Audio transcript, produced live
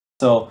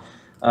So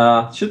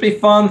should be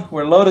fun.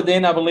 We're loaded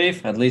in, I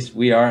believe. At least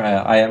we are.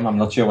 I am. I'm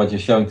not sure what you're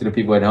showing to the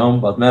people at home,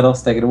 but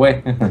Metals, take it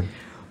away.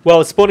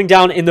 Well, spawning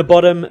down in the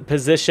bottom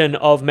position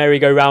of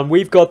merry-go-round,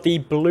 we've got the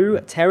blue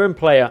Terran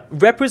player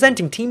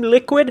representing Team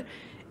Liquid.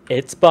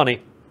 It's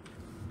Bunny.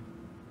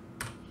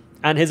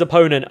 And his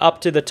opponent up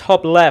to the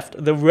top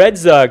left, the red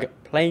Zerg,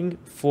 playing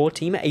for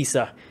Team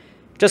Acer.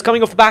 Just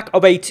coming off the back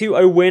of a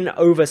 2-0 win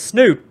over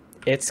Snoop,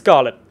 it's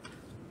Scarlett.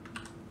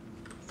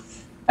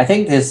 I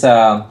think this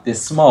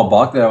this small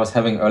bug that I was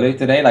having earlier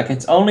today, like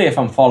it's only if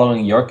I'm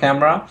following your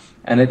camera,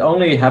 and it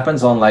only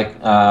happens on like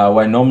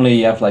where normally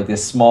you have like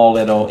this small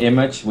little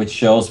image which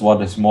shows what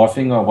is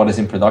morphing or what is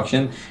in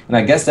production. And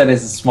I guess that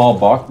is a small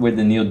bug with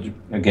the new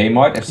game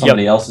art. If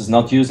somebody else is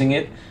not using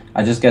it,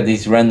 I just get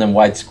these random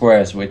white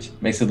squares, which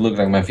makes it look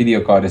like my video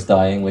card is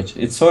dying, which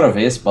it sort of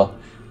is, but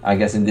I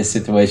guess in this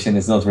situation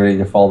it's not really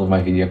the fault of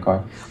my video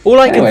card. All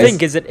I can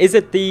think is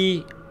it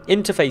the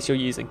interface you're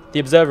using, the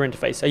observer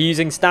interface? Are you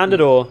using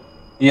standard or?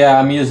 Yeah,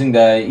 I'm using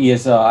the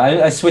ESL.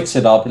 I switched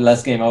it up.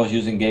 Last game I was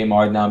using game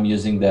art. Now I'm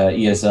using the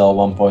ESL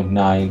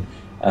 1.9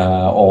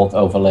 alt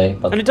overlay.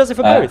 But, and it does it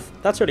for both.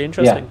 That's really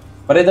interesting. Yeah,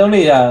 but it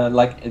only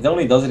it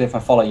only does it if I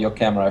follow your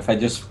camera. If I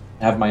just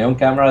have my own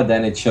camera,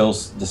 then it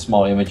shows the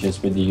small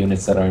images with the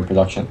units that are in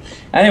production.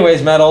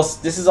 Anyways, Metals,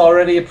 this is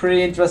already a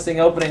pretty interesting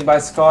opening by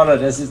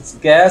Scarlett, as it's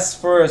gas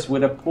first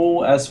with a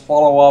pool as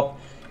follow-up.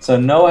 So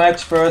no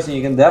hatch first, and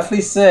you can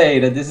definitely say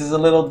that this is a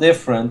little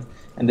different,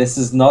 and this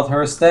is not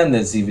her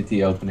standard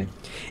ZvT opening.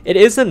 It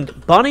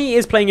isn't. Bunny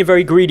is playing it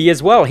very greedy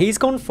as well. He's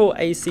gone for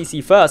a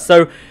CC first,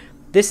 so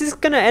this is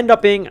going to end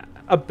up being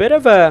a bit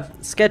of a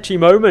sketchy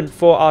moment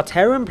for our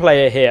Terran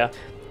player here.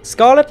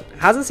 Scarlett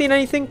hasn't seen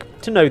anything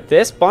to note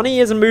this. Bunny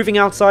isn't moving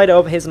outside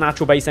of his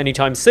natural base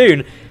anytime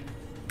soon.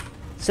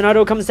 So now it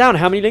all comes down.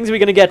 How many lings are we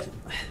going to get?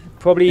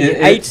 Probably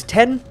 8,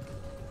 10?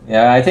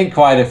 Yeah, I think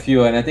quite a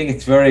few, and I think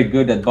it's very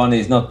good that Bunny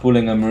is not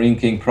pulling a Marine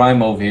King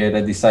Prime over here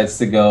that decides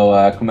to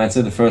go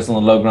Commander the first on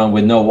the low ground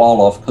with no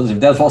wall off, because if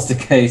that was the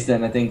case,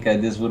 then I think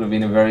this would have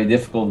been a very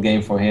difficult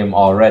game for him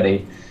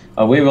already.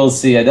 We will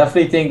see. I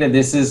definitely think that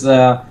this is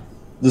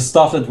the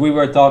stuff that we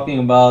were talking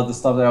about, the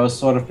stuff that I was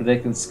sort of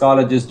predicting.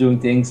 Scarlett just doing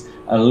things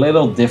a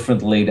little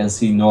differently than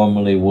she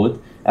normally would.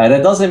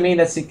 That doesn't mean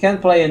that she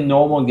can't play a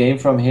normal game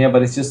from here,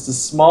 but it's just the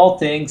small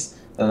things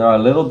that are a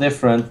little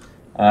different.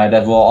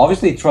 That will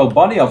obviously throw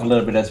Bunny off a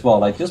little bit as well.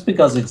 Like, just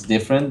because it's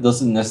different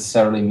doesn't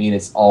necessarily mean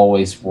it's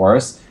always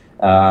worse.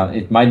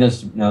 It might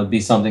not be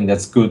something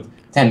that's good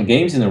 10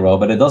 games in a row,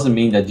 but it doesn't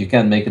mean that you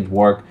can't make it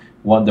work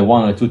the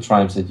one or two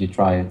times that you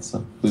try it.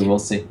 So we will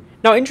see.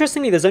 Now,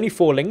 interestingly, there's only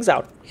 4 lings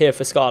out here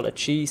for Scarlett.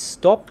 She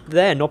stopped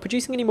there, not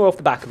producing any more off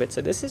the back of it.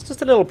 So this is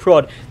just a little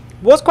prod.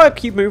 Was quite a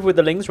cute move with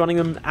the lings, running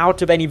them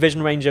out of any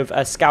vision range of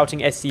scouting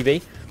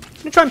SCV.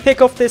 I'm going to try and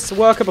pick off this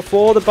worker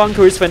before the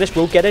bunker is finished.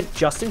 We'll get it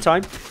just in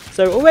time.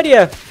 So already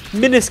a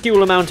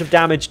minuscule amount of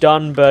damage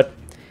done, but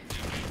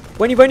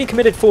when you've only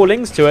committed 4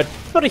 lings to it,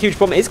 not a huge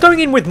problem. It's going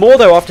in with more,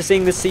 though, after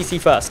seeing this CC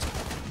first.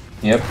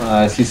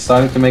 Yep, she's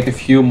starting to make a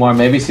few more.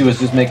 Maybe she was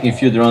just making a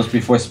few drones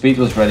before speed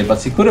was ready,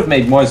 but she could have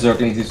made more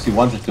Zerglings if she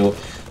wanted to.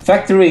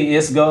 Factory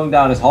is going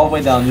down, is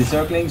halfway down. The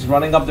Zerglings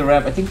running up the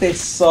ramp. I think they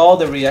saw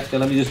the reactor.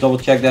 Let me just double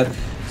check that.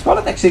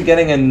 Scarlett actually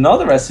getting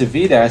another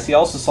SCV there. She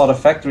also saw the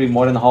factory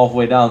more than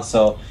halfway down,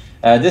 so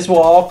this will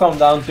all come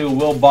down to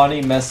will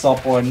Bunny mess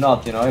up or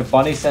not. You know, if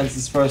Bunny sends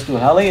his first 2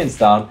 Hellions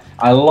down,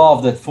 I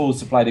love that full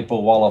supply depot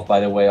wall off, by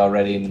the way,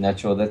 already in the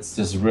natural. That's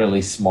just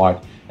really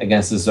smart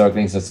against the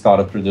Zerglings that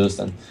Scarlett produced.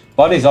 And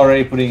Bunny's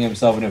already putting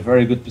himself in a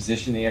very good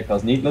position here,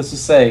 because needless to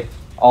say,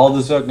 all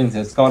the Zerglings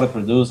that Scarlett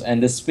produced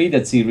and the speed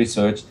that she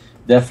researched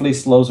definitely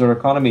slows her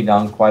economy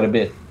down quite a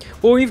bit.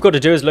 All you've got to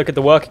do is look at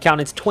the worker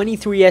count. It's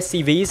 23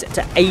 SCVs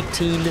to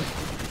 18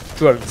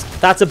 drones.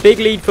 That's a big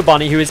lead for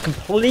Bunny, who is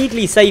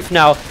completely safe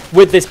now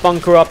with this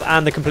bunker up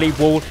and the complete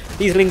wall.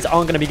 These lings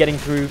aren't going to be getting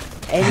through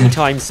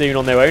anytime soon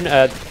on their own,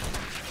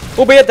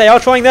 albeit they are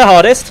trying their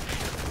hardest.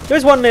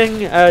 There's one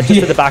ling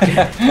just at the back.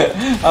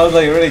 I was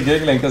like really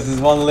giggling because this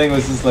one ling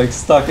was just like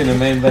stuck in the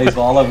main base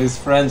while all of his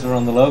friends were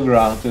on the low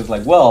ground. So he was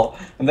like, well,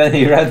 and then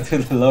he ran to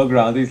the low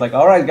ground. He's like,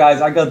 all right, guys,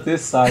 I got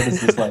this side.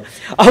 It's just like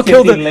I'll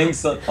kill the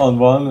lings on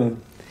one.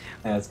 And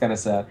yeah, it's kind of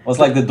sad. It was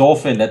like the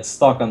dolphin that's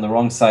stuck on the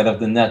wrong side of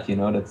the net, you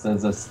know, that's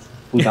just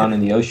put down in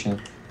the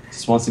ocean.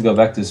 Just wants to go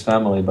back to his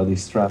family, but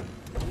he's trapped.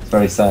 It's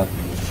very sad.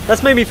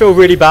 That's made me feel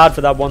really bad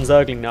for that one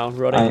Zergling now,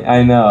 Roddy.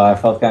 I know. I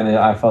felt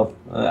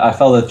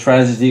a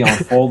tragedy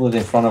unfolded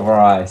in front of our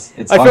eyes.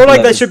 I feel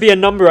like there should be a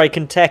number I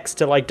can text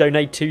to like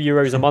donate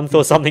 €2 a month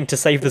or something to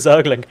save the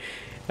Zergling.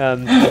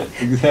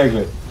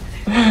 Exactly.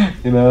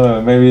 You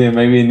know, maybe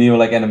a new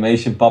like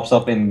animation pops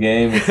up in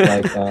game. It's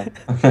like.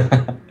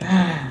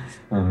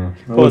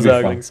 Poor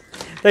Zerglings.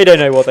 They don't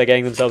know what they're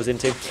getting themselves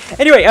into.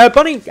 Anyway,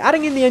 Bunny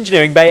adding in the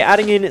engineering bay,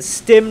 adding in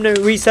stim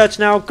research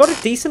now. Got a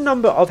decent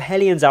number of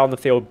Hellions out on the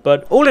field,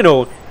 but all in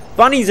all,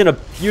 Bunny's in a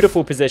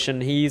beautiful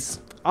position. He's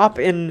up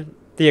in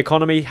the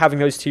economy, having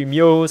those 2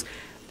 mules.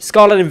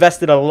 Scarlett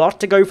invested a lot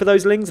to go for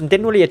those lings and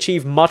didn't really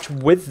achieve much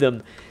with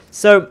them.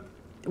 So,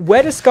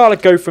 where does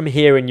Scarlett go from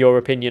here, in your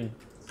opinion?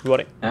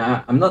 What?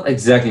 I'm not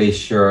exactly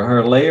sure.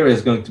 Her layer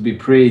is going to be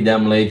pretty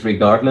damn late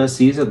regardless.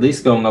 He's at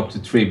least going up to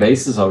 3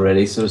 bases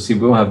already, so she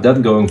will have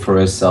that going for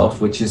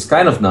herself, which is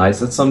kind of nice.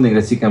 That's something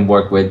that she can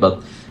work with,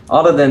 but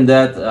other than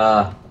that,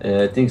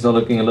 things are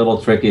looking a little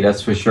tricky,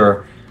 that's for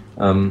sure.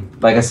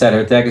 Like I said,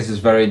 her tech is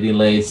just very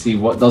delayed. She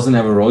doesn't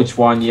have a Roach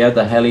one yet.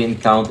 The Hellion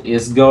count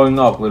is going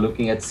up. We're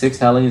looking at 6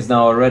 Hellions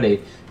now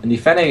already. And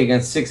defending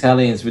against 6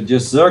 Hellions with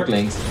just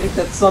Zerglings, I think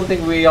that's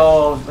something we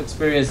all have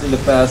experienced in the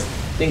past.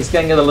 Things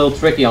can get a little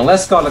tricky,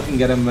 unless Scarlett can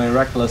get a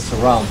miraculous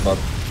surround, but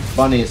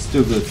Bunny is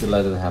too good to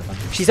let it happen.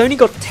 She's only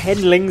got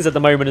 10 Lings at the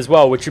moment as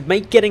well, which would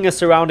make getting a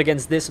surround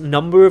against this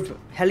number of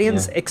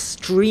Hellions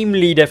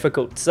extremely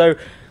difficult. So,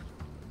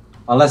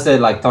 unless they're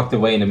like tucked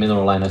away in the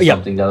middle line or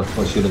something, that of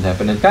course shouldn't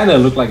happen. It kind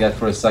of looked like that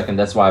for a second,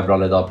 that's why I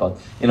brought it up. But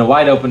in a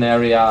wide open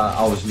area,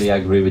 obviously I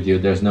agree with you.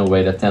 There's no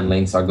way that 10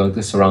 Lings are going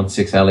to surround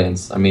 6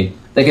 Hellions. I mean,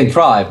 they can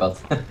try,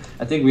 but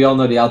I think we all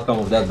know the outcome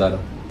of that battle.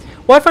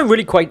 What I find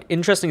really quite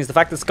interesting is the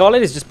fact that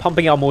Scarlett is just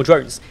pumping out more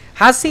drones.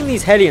 Has seen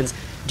these Hellions.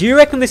 Do you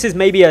reckon this is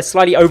maybe a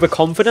slightly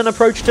overconfident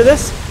approach to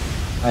this?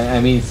 I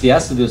mean, she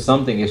has to do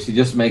something. If she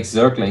just makes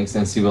Zerglings,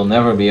 then she will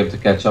never be able to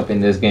catch up in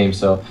this game.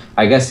 So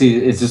I guess he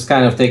is just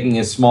kind of taking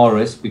a small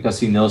risk because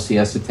he knows he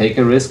has to take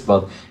a risk.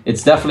 But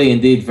it's definitely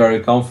indeed very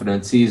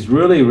confident. He's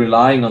really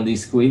relying on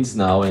these queens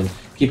now and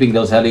keeping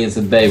those Hellions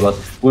at bay. But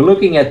we're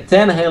looking at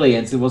 10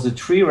 Hellions. It was a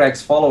 3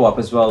 Rex follow-up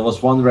as well. It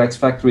was 1 Rex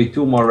factory,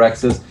 2 more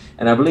Rexes.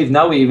 And I believe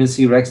now we even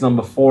see Rex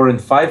number 4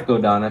 and 5 go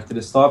down after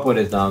the starport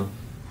is down.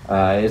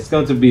 It's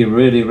going to be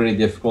really, really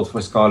difficult for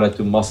Scarlett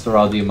to muster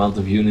out the amount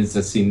of units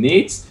that she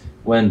needs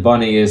when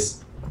Bunny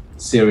is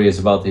serious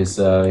about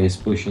his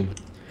pushing.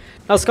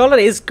 Now Scarlett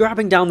is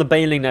grabbing down the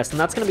Baneling nest, and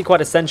that's going to be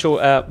quite essential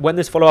when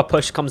this follow-up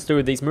push comes through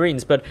with these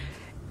Marines. But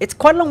it's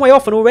quite a long way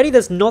off, and already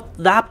there's not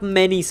that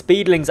many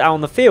Speedlings out on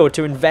the field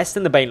to invest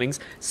in the Banelings.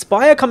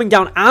 Spire coming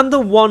down and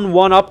the 1-1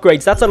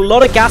 upgrades. That's a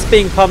lot of gas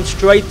being pumped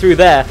straight through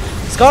there.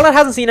 Scarlett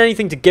hasn't seen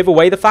anything to give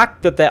away the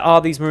fact that there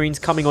are these Marines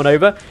coming on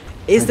over.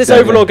 Is this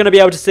Overlord going to be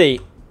able to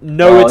see?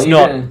 No, it's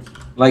not.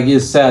 Like you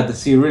said,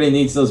 she really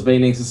needs those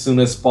Banelings as soon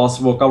as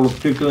possible. A couple of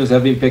Cocoons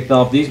have been picked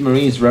up. These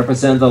Marines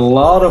represent a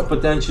lot of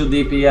potential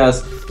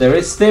DPS. There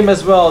is Stim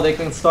as well. They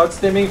can start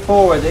stimming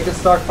forward. They can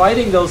start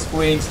fighting those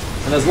Queens.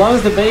 And as long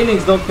as the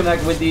Banelings don't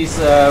connect with these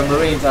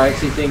Marines, I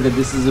actually think that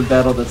this is a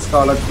battle that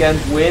Scarlett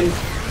can't win.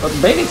 But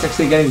the Banelings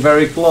actually getting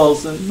very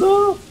close. And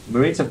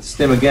Marines have to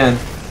stim again.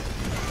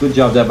 Good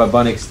job there by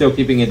Bunny, still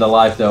keeping it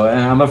alive though. And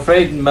I'm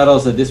afraid in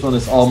Metals that this one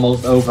is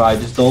almost over. I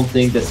just don't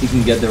think that he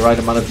can get the right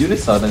amount of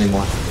units out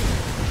anymore.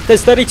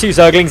 There's 32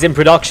 Zerglings in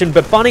production,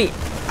 but Bunny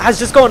has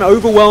just got an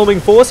overwhelming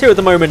force here at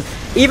the moment.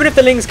 Even if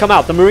the Lings come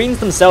out, the Marines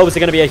themselves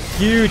are going to be a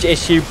huge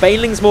issue.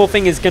 Banelings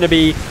morphing is going to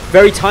be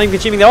very time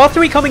consuming. There are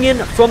 3 coming in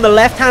from the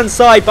left-hand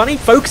side. Bunny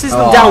focuses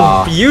them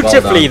down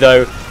beautifully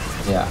though.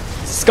 Yeah.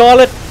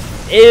 Scarlett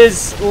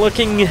is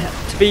looking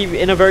to be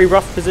in a very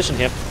rough position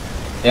here.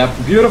 Yeah,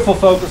 beautiful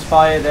focus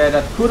fire there.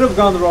 That could have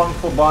gone wrong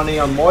for Bunny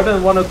on more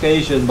than one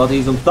occasion, but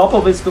he's on top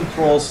of his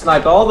control,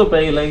 sniped all the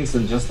Banelings,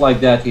 and just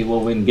like that he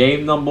will win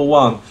game number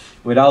 1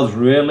 without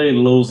really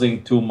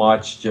losing too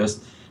much.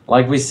 Just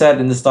like we said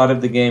in the start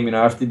of the game, you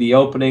know, after the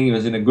opening he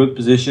was in a good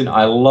position.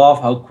 I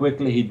love how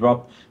quickly he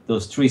dropped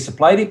those 3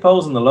 supply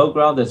depots on the low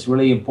ground. That's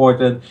really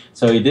important,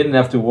 so he didn't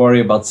have to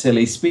worry about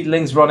silly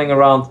Speedlings running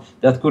around.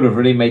 That could have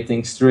really made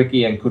things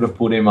tricky and could have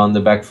put him on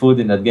the back foot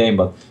in that game,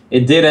 but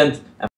it didn't.